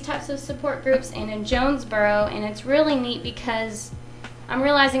for these types of support groups and in Jonesboro, and it's really neat because I'm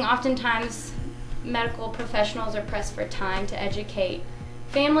realizing oftentimes medical professionals are pressed for time to educate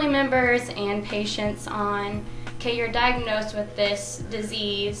family members and patients on, okay, you're diagnosed with this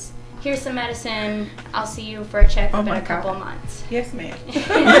disease, here's some medicine, I'll see you for a checkup in a couple months. Yes, ma'am.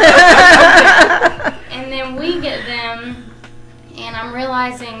 And then we get them, and I'm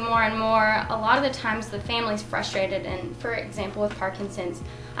realizing more and more, a lot of the times the family's frustrated, and for example with Parkinson's,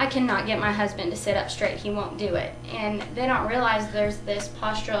 I cannot get my husband to sit up straight, he won't do it. And they don't realize there's this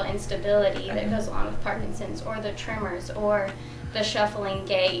postural instability that goes along with Parkinson's, or the tremors, or the shuffling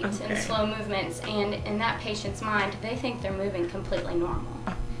gait and slow movements, and in that patient's mind, they think they're moving completely normal.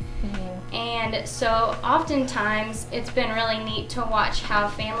 And so oftentimes it's been really neat to watch how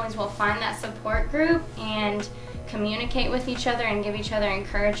families will find that support group and communicate with each other and give each other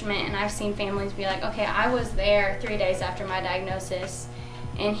encouragement. And I've seen families be like, okay, I was there 3 days after my diagnosis,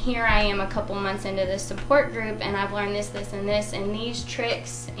 and here I am a couple months into this support group, and I've learned this, this, and this, and these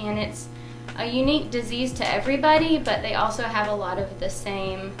tricks, and it's a unique disease to everybody, but they also have a lot of the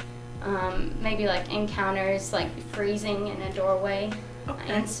same, maybe like encounters, like freezing in a doorway.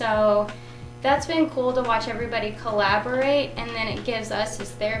 And so that's been cool to watch everybody collaborate, and then it gives us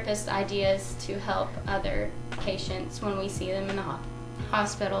as therapists ideas to help other patients when we see them in the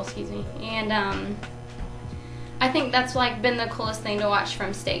hospital, and I think that's like been the coolest thing to watch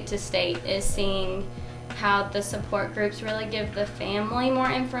from state to state, is seeing how the support groups really give the family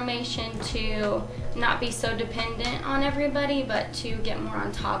more information to not be so dependent on everybody, but to get more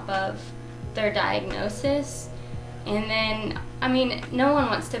on top of their diagnosis. And then, no one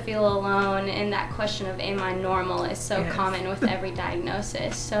wants to feel alone, and that question of am I normal is so common with every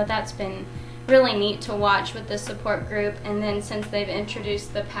diagnosis. So that's been really neat to watch with the support group. And then since they've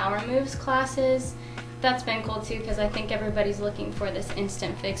introduced the Power Moves classes, that's been cool too, because I think everybody's looking for this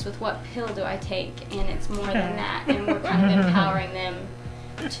instant fix with what pill do I take, and it's more than that, and we're kind of empowering them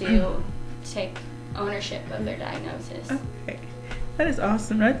to take ownership of their diagnosis. Okay, that is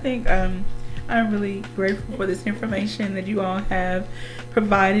awesome. I think I'm really grateful for this information that you all have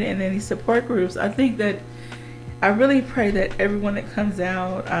provided, and then these support groups. I think that I really pray that everyone that comes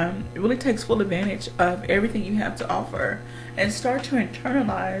out really takes full advantage of everything you have to offer and start to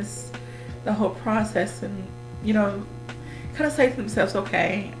internalize the whole process, and kind of say to themselves,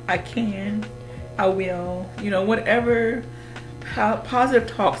 okay, I can, I will, whatever positive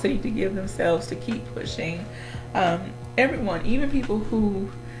talks they need to give themselves to keep pushing. Everyone, even people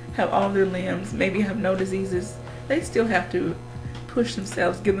who have all their limbs, maybe have no diseases, they still have to push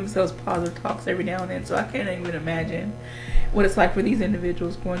themselves, give themselves positive talks every now and then. So I can't even imagine what it's like for these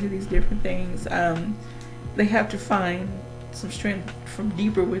individuals going through these different things. they have to find some strength from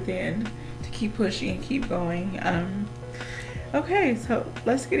deeper within to keep pushing and keep going. Okay, so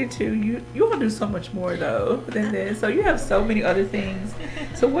let's get into you. You all do so much more though than this. So you have so many other things.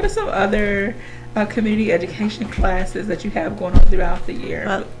 So what are some other community education classes that you have going on throughout the year?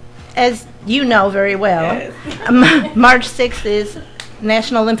 Well, as you know very well, yes. March 6th is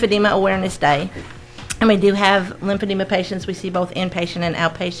National Lymphedema Awareness Day. And we do have lymphedema patients. We see both inpatient and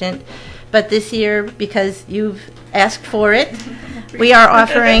outpatient. But this year, because you've asked for it, we are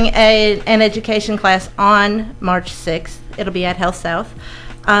offering an education class on March 6th. It'll be at HealthSouth.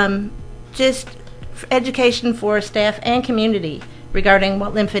 Just education for staff and community regarding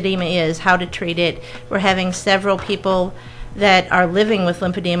what lymphedema is, how to treat it. We're having several people that are living with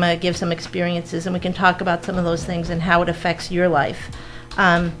lymphedema give some experiences, and we can talk about some of those things and how it affects your life.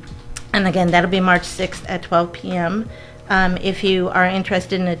 And again, that'll be March 6th at 12 p.m. If you are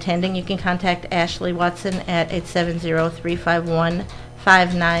interested in attending, you can contact Ashley Watson at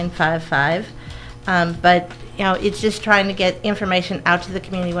 870-351-5955. But you know, it's just trying to get information out to the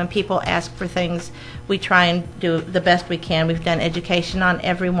community. When people ask for things, we try and do the best we can. We've done education on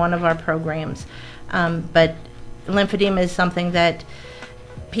every one of our programs. But lymphedema is something that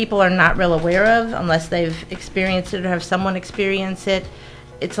people are not real aware of unless they've experienced it or have someone experience it.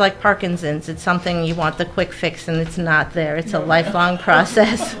 It's like Parkinson's. It's something you want the quick fix, and it's not there. It's a lifelong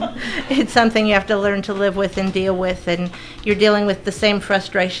process. It's something you have to learn to live with and deal with, and you're dealing with the same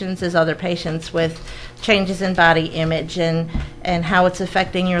frustrations as other patients with changes in body image and how it's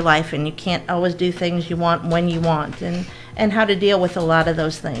affecting your life, and you can't always do things you want when you want, and how to deal with a lot of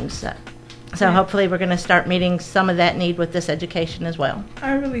those things. So hopefully we're going to start meeting some of that need with this education as well.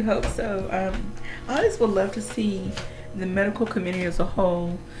 I really hope so. I just would love to see the medical community as a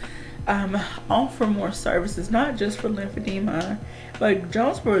whole offer more services, not just for lymphedema, but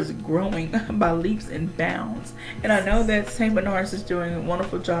Jonesboro is growing by leaps and bounds. And I know that St. Bernard's is doing a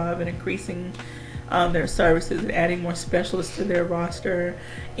wonderful job in increasing their services and adding more specialists to their roster.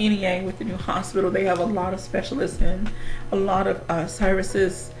 NEA with the new hospital, they have a lot of specialists and a lot of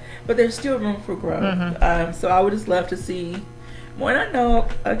services, but there's still room for growth. Mm-hmm. So I would just love to see more. And I know,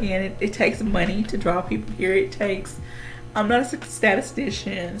 again, it takes money to draw people here. It takes, I'm not a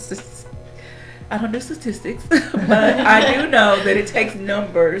statistician, I don't do statistics, but I do know that it takes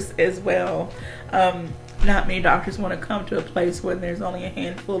numbers as well. Not many doctors want to come to a place where there's only a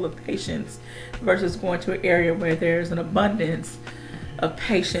handful of patients versus going to an area where there's an abundance of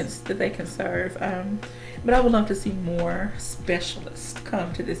patients that they can serve. But I would love to see more specialists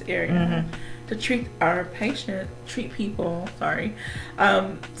come to this area to treat people, so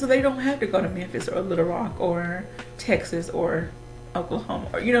they don't have to go to Memphis or Little Rock or Texas or Oklahoma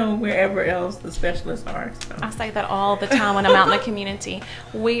or wherever else the specialists are. So. I say that all the time when I'm out in the community.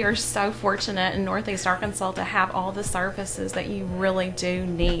 We are so fortunate in Northeast Arkansas to have all the services that you really do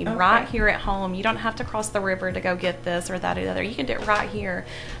need right here at home. You don't have to cross the river to go get this or that or the other. You can do it right here.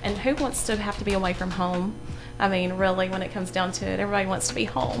 And who wants to have to be away from home? I mean, really, when it comes down to it, everybody wants to be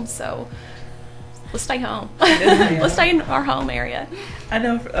home. So let's stay home. Let's stay in our home area. I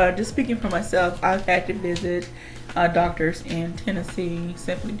know, just speaking for myself, I've had to visit doctors in Tennessee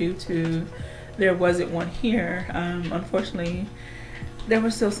simply due to there wasn't one here. Unfortunately, there were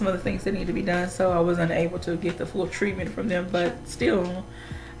still some other things that need to be done, so I was unable to get the full treatment from them. But still,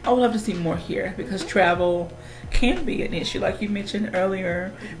 I would love to see more here because travel can be an issue, like you mentioned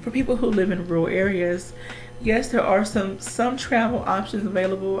earlier, for people who live in rural areas. Yes, there are some travel options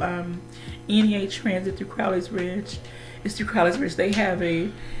available. NEA Transit through Crowley's Ridge. It's through Crowley's Ridge. They have a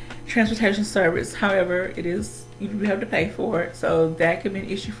transportation service. However, you do have to pay for it, so that could be an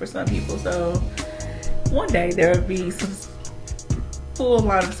issue for some people. So one day there will be some full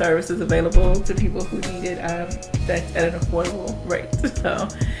line of services available to people who need it that's at an affordable rate. So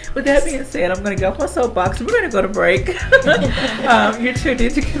with that being said, I'm going to go off my soapbox and we're going to go to break. You're tuned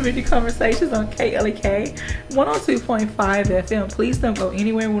into Community Conversations on KLEK 102.5 FM. Please don't go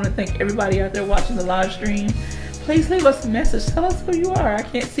anywhere. We want to thank everybody out there watching the live stream. Please leave us a message. Tell us who you are. I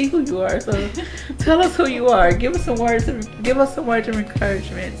can't see who you are, so tell us who you are. Give us some words of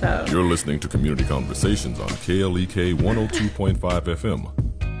encouragement. So. You're listening to Community Conversations on KLEK 102.5 FM.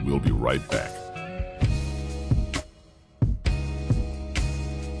 We'll be right back.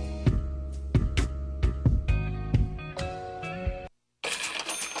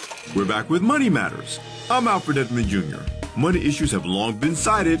 We're back with Money Matters. I'm Alfred Edmond Jr. Money issues have long been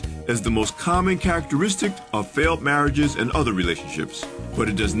cited as the most common characteristic of failed marriages and other relationships. But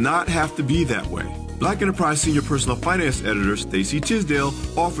it does not have to be that way. Black Enterprise Senior Personal Finance Editor Stacey Tisdale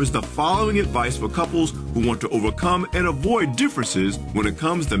offers the following advice for couples who want to overcome and avoid differences when it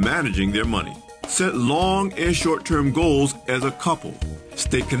comes to managing their money. Set long and short-term goals as a couple.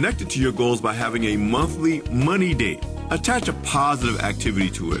 Stay connected to your goals by having a monthly money date. Attach a positive activity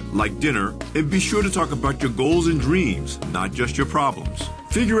to it, like dinner, and be sure to talk about your goals and dreams, not just your problems.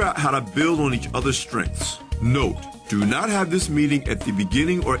 Figure out how to build on each other's strengths. Note, do not have this meeting at the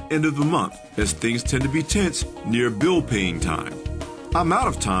beginning or end of the month, as things tend to be tense near bill paying time. I'm out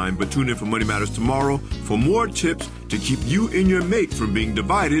of time, but tune in for Money Matters tomorrow for more tips to keep you and your mate from being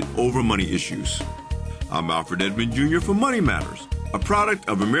divided over money issues. I'm Alfred Edmond Jr. for Money Matters, a product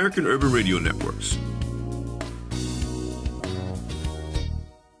of American Urban Radio Networks.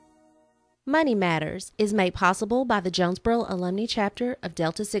 Money Matters is made possible by the Jonesboro Alumni Chapter of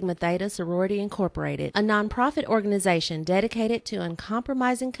Delta Sigma Theta Sorority Incorporated, a nonprofit organization dedicated to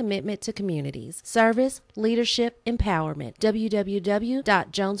uncompromising commitment to communities, service, leadership, empowerment.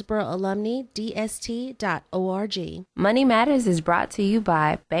 www.jonesboroalumnidst.org. Money Matters is brought to you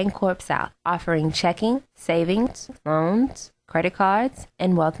by HealthSouth, offering checking, savings, loans, credit cards,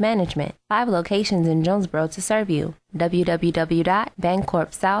 and wealth management. 5 locations in Jonesboro to serve you.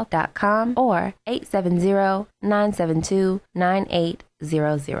 www.bancorpsouth.com or 870-972-9800.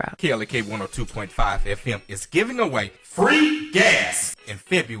 KLK 102.5 FM is giving away free gas in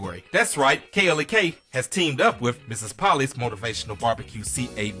February. That's right, KLK has teamed up with Mrs. Polly's Motivational Barbecue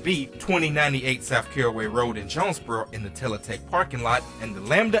CAB, 2098 South Caraway Road in Jonesboro in the Teletech parking lot, and the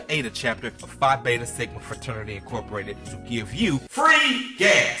Lambda Eta chapter of Phi Beta Sigma Fraternity Incorporated to give you free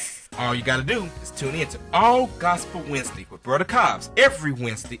gas. All you gotta do is tune in to All Gospel Wednesday with Brother Cobbs every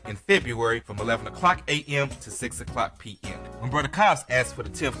Wednesday in February from 11 o'clock a.m. to 6 o'clock p.m. When Brother Cobbs asks for the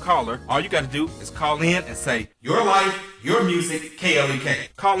 10th caller, all you gotta do is call in and say, "Your life, your music,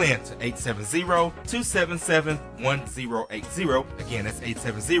 KLEK." Call in to 870-277-1080. Again, that's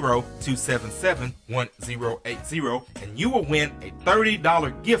 870-277-1080. And you will win a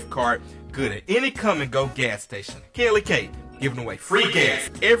 $30 gift card good at any come-and-go gas station. KLEK, giving away free gas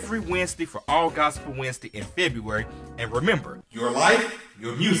every Wednesday for All Gospel Wednesday in February. And remember, your life,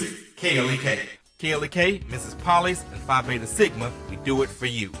 your music, KLEK. KLEK, Mrs. Polly's, and Phi Beta Sigma, we do it for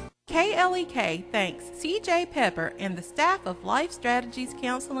you. KLEK thanks CJ Pepper and the staff of Life Strategies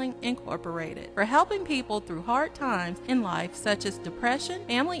Counseling Incorporated for helping people through hard times in life such as depression,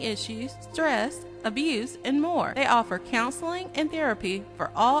 family issues, stress, abuse, and more. They offer counseling and therapy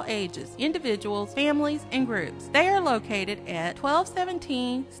for all ages, individuals, families, and groups. They are located at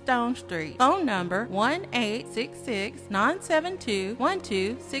 1217 Stone Street. Phone number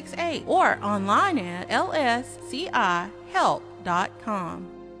 1-866-972-1268 or online at lscihelp.com.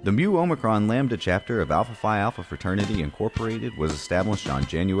 The Mu Omicron Lambda chapter of Alpha Phi Alpha Fraternity Incorporated was established on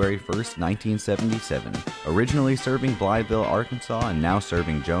January 1st, 1977, originally serving Blytheville, Arkansas, and now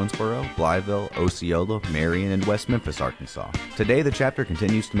serving Jonesboro, Blytheville, Osceola, Marion, and West Memphis, Arkansas. Today, the chapter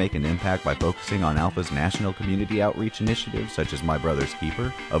continues to make an impact by focusing on Alpha's national community outreach initiatives such as My Brother's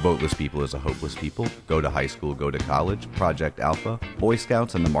Keeper, A Voteless People is a Hopeless People, Go to High School, Go to College, Project Alpha, Boy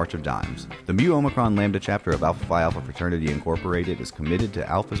Scouts, and the March of Dimes. The Mu Omicron Lambda chapter of Alpha Phi Alpha Fraternity Incorporated is committed to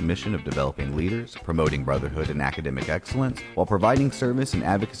Alpha's mission of developing leaders, promoting brotherhood and academic excellence, while providing service and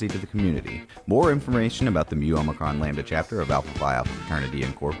advocacy to the community. More information about the Mu Omicron Lambda chapter of Alpha Phi Alpha Fraternity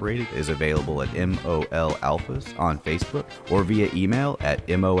Incorporated is available at MOL Alphas on Facebook or via email at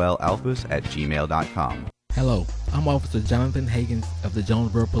molalphas@gmail.com. Hello, I'm Officer Jonathan Higgins of the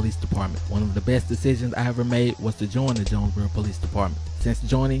Jonesboro Police Department. One of the best decisions I ever made was to join the Jonesboro Police Department. Since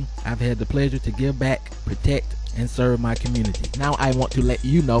joining, I've had the pleasure to give back, protect, and serve my community. Now I want to let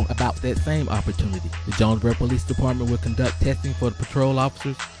you know about that same opportunity. The Jonesboro Police Department will conduct testing for the patrol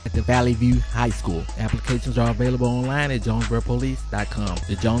officers at the Valley View High School. Applications are available online at jonesboropolice.com.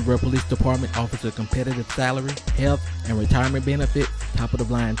 The Jonesboro Police Department offers a competitive salary, health, and retirement benefits,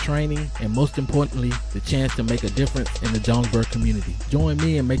 top-of-the-line training, and most importantly, the chance to make a difference in the Jonesboro community. Join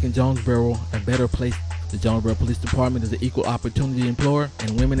me in making Jonesboro a better place. The Jonesboro Police Department is an equal opportunity employer,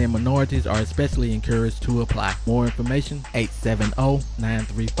 and women and minorities are especially encouraged to apply. More information,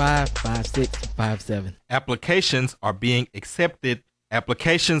 870-935-5657. Applications are being accepted.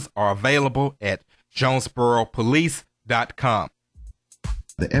 Applications are available at jonesboropolice.com.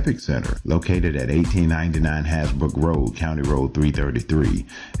 The Epic Center, located at 1899 Hasbrook Road, County Road 333,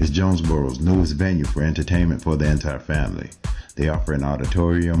 is Jonesboro's newest venue for entertainment for the entire family. They offer an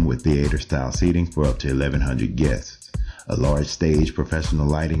auditorium with theater-style seating for up to 1,100 guests, a large stage, professional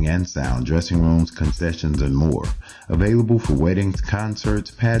lighting and sound, dressing rooms, concessions, and more. Available for weddings,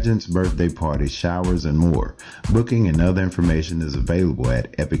 concerts, pageants, birthday parties, showers, and more. Booking and other information is available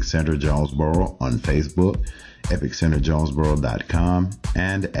at Epic Center Jonesboro on Facebook, epiccenterjonesboro.com,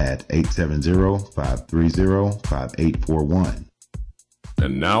 and at 870-530-5841.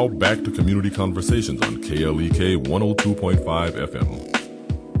 And now back to Community Conversations on KLEK 102.5 FM.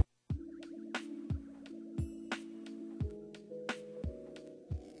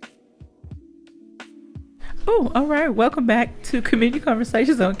 Oh, all right. Welcome back to Community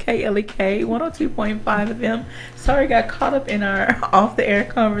Conversations on KLEK 102.5 FM. Sorry, got caught up in our off-the-air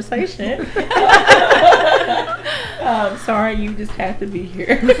conversation. Sorry, you just have to be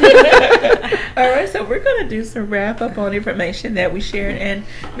here. All right, so we're going to do some wrap-up on information that we shared. And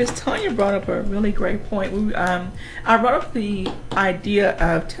Ms. Tanya brought up a really great point. I brought up the idea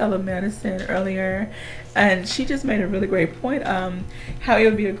of telemedicine earlier, and she just made a really great point. How it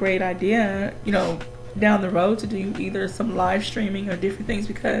would be a great idea, down the road to do either some live streaming or different things,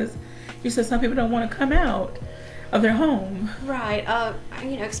 because you said some people don't want to come out of their home. Right.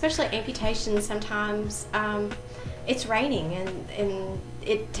 Especially amputation, sometimes it's raining and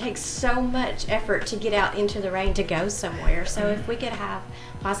it takes so much effort to get out into the rain to go somewhere. So if we could have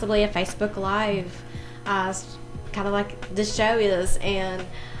possibly a Facebook Live, kind of like this show is, and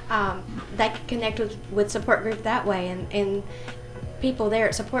they could connect with support group that way, and people there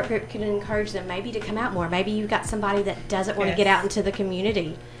at support group can encourage them maybe to come out more. Maybe you've got somebody that doesn't want to get out into the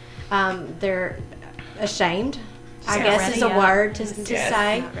community. They're ashamed, I guess is a word to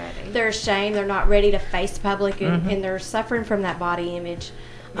say. They're ashamed. They're not ready to face public, and they're suffering from that body image.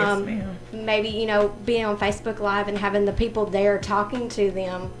 Maybe, being on Facebook Live and having the people there talking to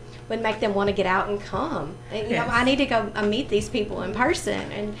them would make them want to get out and come. And, I need to go meet these people in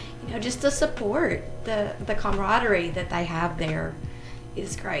person, and just the support, the camaraderie that they have there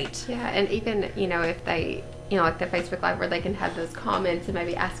is great. Yeah, and even if they like the Facebook Live where they can have those comments and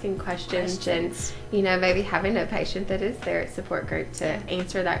maybe asking questions. And maybe having a patient that is there at support group to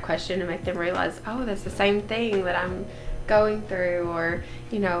answer that question and make them realize, oh, that's the same thing that I'm going through, or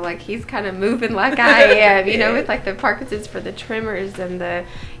like he's kind of moving like I am, with like the Parkinson's for the tremors and the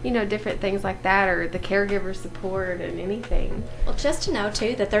different things like that, or the caregiver support and anything. Well, just to know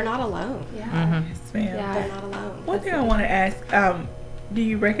too that they're not alone. Yes, ma'am. Yeah, they're not alone. One thing I want to ask, do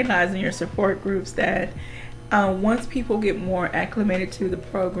you recognize in your support groups that once people get more acclimated to the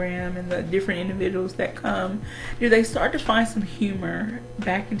program and the different individuals that come, do they start to find some humor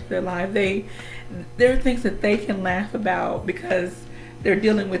back into their life? There are things that they can laugh about because they're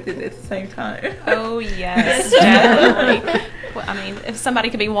dealing with it at the same time. Oh, yes, definitely. Well, I mean, if somebody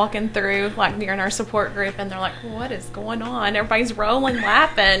could be walking through, like during our support group, and they're like, what is going on? Everybody's rolling,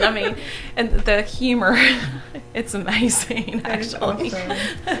 laughing. I mean, and the humor, it's amazing, actually. Awesome.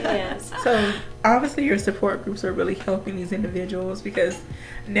 Yes. So, obviously, your support groups are really helping these individuals, because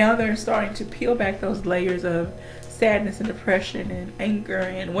now they're starting to peel back those layers of sadness and depression and anger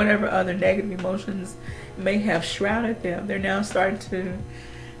and whatever other negative emotions may have shrouded them. They're now starting to,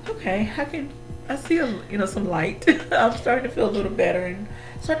 I see some light. I'm starting to feel a little better and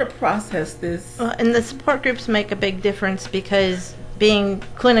start to process this. And the support groups make a big difference, because being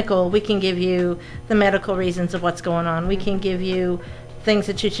clinical, we can give you the medical reasons of what's going on. We can give you things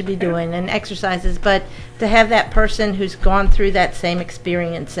that you should be doing and exercises, but to have that person who's gone through that same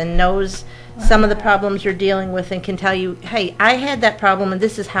experience and knows some of the problems you're dealing with and can tell you, hey, I had that problem and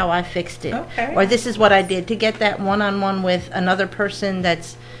this is how I fixed it, or this is what I did, to get that one-on-one with another person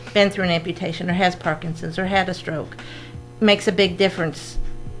that's been through an amputation or has Parkinson's or had a stroke, makes a big difference,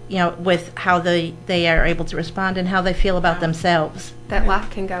 with how they are able to respond and how they feel about themselves. That life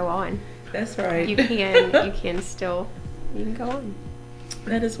can go on. That's right. You can go on.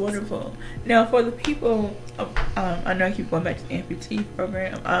 That is wonderful. Now, for the people, I know I keep going back to the amputee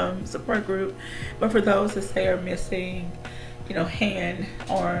program, support group, but for those that say are missing, hand,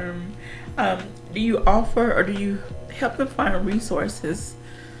 arm, do you offer or do you help them find resources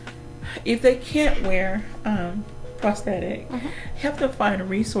if they can't wear prosthetic? Help them find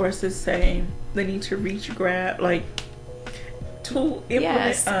resources saying they need to reach, grab, like, to implement.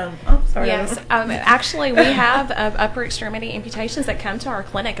 Yes. I'm sorry. Yes. Actually, we have upper extremity amputations that come to our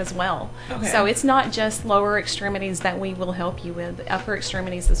clinic as well. Okay. So it's not just lower extremities that we will help you with, upper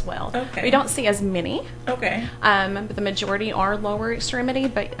extremities as well. Okay. We don't see as many. Okay. But the majority are lower extremity.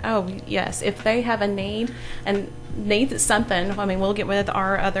 But, yes, if they have a need and need something, I mean, we'll get with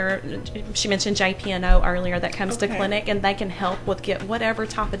our other, she mentioned JPNO earlier, that comes to clinic, and they can help with get whatever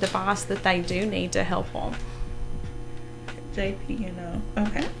type of device that they do need to help them. JPNO.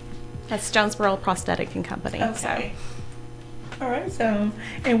 Okay. That's Jonesboro Prosthetic and Company. Okay. All right. So,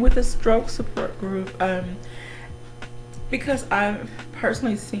 and with the stroke support group, because I've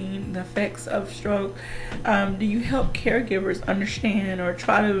personally seen the effects of stroke, do you help caregivers understand or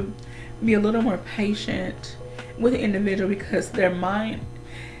try to be a little more patient with the individual, because their mind,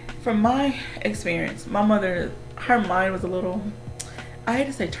 from my experience, my mother, her mind was a little I hate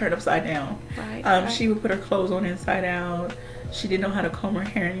to say turned upside down. Right. She would put her clothes on inside out. She didn't know how to comb her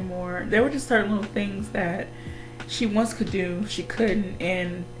hair anymore. There were just certain little things that she once could do, she couldn't,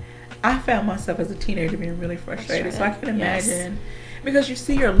 and I found myself as a teenager being really frustrated. So I can imagine, because you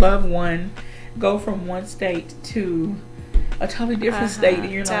see your loved one go from one state to a totally different state,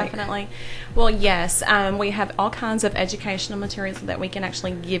 and you're definitely. Well, yes, we have all kinds of educational materials that we can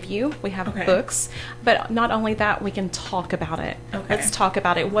actually give you. We have books, but not only that, we can talk about it. Let's talk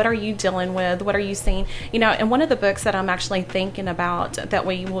about it. What are you dealing with? What are you seeing? You know, and one of the books that I'm actually thinking about that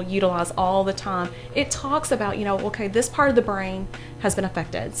we will utilize all the time, it talks about, you know, okay, this part of the brain has been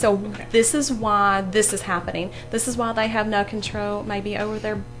affected. So this is why this is happening. This is why they have no control maybe over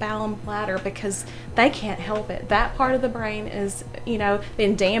their bowel and bladder, because they can't help it. That part of the brain is, you know,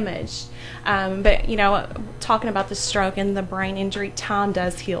 been damaged. But, you know, talking about the stroke and the brain injury, time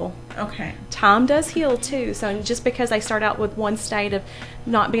does heal. Time does heal too. So just because they start out with one state of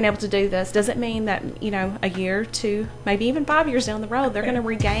not being able to do this doesn't mean that, you know, a year, 2, maybe even 5 years down the road, they're going to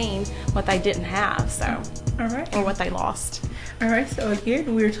regain what they didn't have. So, or what they lost. All right, so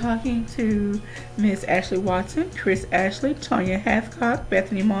again, we're talking to Miss Ashley Watson, Chris Ashley, Tanya Hathcock,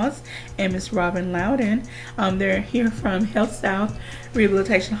 Bethany Moss, and Miss Robin Loudon. They're here from HealthSouth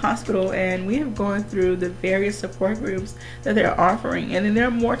Rehabilitation Hospital, and we have gone through the various support groups that they're offering, and then there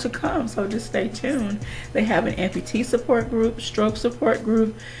are more to come, so just stay tuned. They have an amputee support group, stroke support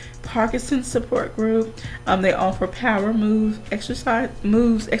group, Parkinson's support group. They offer power moves exercise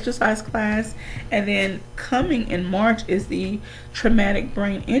class, and then coming in March is the traumatic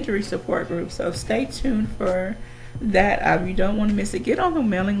brain injury support group. So stay tuned for that. You don't want to miss it. Get on the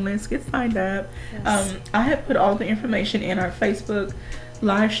mailing list. Get signed up. I have put all the information in our Facebook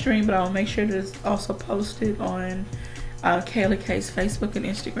live stream, but I'll make sure that it's also posted on KLEK's Facebook and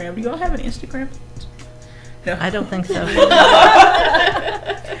Instagram. Do y'all have an Instagram? No. I don't think so.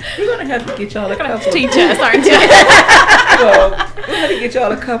 We're gonna have to get y'all a couple. Teach us, aren't you? Well, we're gonna get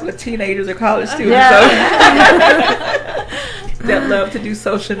y'all a couple of teenagers or college students that love to do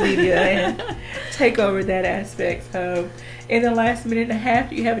social media and take over that aspect. So, in the last minute and a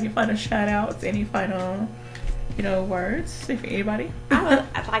half, do you have any final shout outs? Any final, you know, words? If anybody?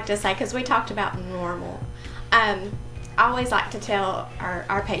 I'd like to say, because we talked about normal. I always like to tell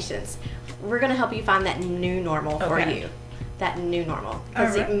our patients, we're going to help you find that new normal for you. That new normal.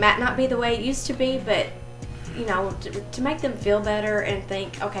 Because it might not be the way it used to be, but, you know, to make them feel better and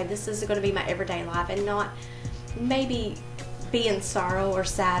think, okay, this is going to be my everyday life, and not maybe be in sorrow or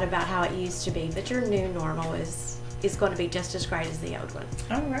sad about how it used to be. But your new normal is going to be just as great as the old one.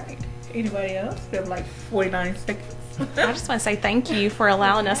 All right. Anybody else? We have like 49 seconds. I just want to say thank you for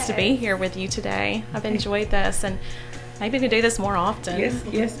allowing us to be here with you today. I've enjoyed this, and maybe we can do this more often.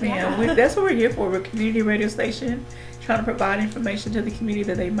 Yes, ma'am. That's what we're here for. We're a community radio station trying to provide information to the community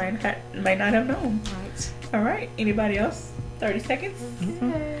that they might not have known. Right. All right. Anybody else? 30 seconds?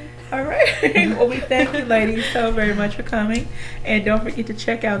 All right. Well, we thank you, ladies, so very much for coming. And don't forget to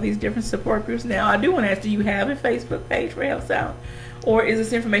check out these different support groups. Now, I do want to ask, do you have a Facebook page for HealthSouth? Or is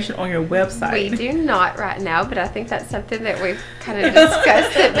this information on your website? We do not right now, but I think that's something that we've kind of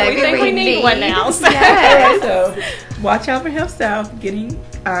discussed that maybe we think we need one now. So. Yes. So watch out for HealthSouth getting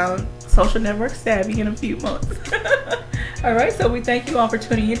social network savvy in a few months. All right, so we thank you all for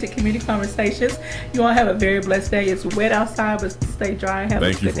tuning in to Community Conversations. You all have a very blessed day. It's wet outside, but stay dry.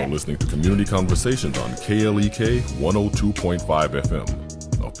 Thank you for listening to Community Conversations on KLEK 102.5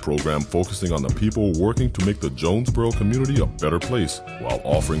 FM. A program focusing on the people working to make the Jonesboro community a better place while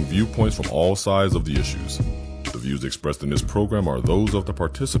offering viewpoints from all sides of the issues. The views expressed in this program are those of the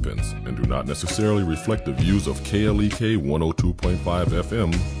participants and do not necessarily reflect the views of KLEK 102.5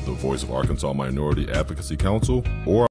 FM, the voice of Arkansas Minority Advocacy Council, or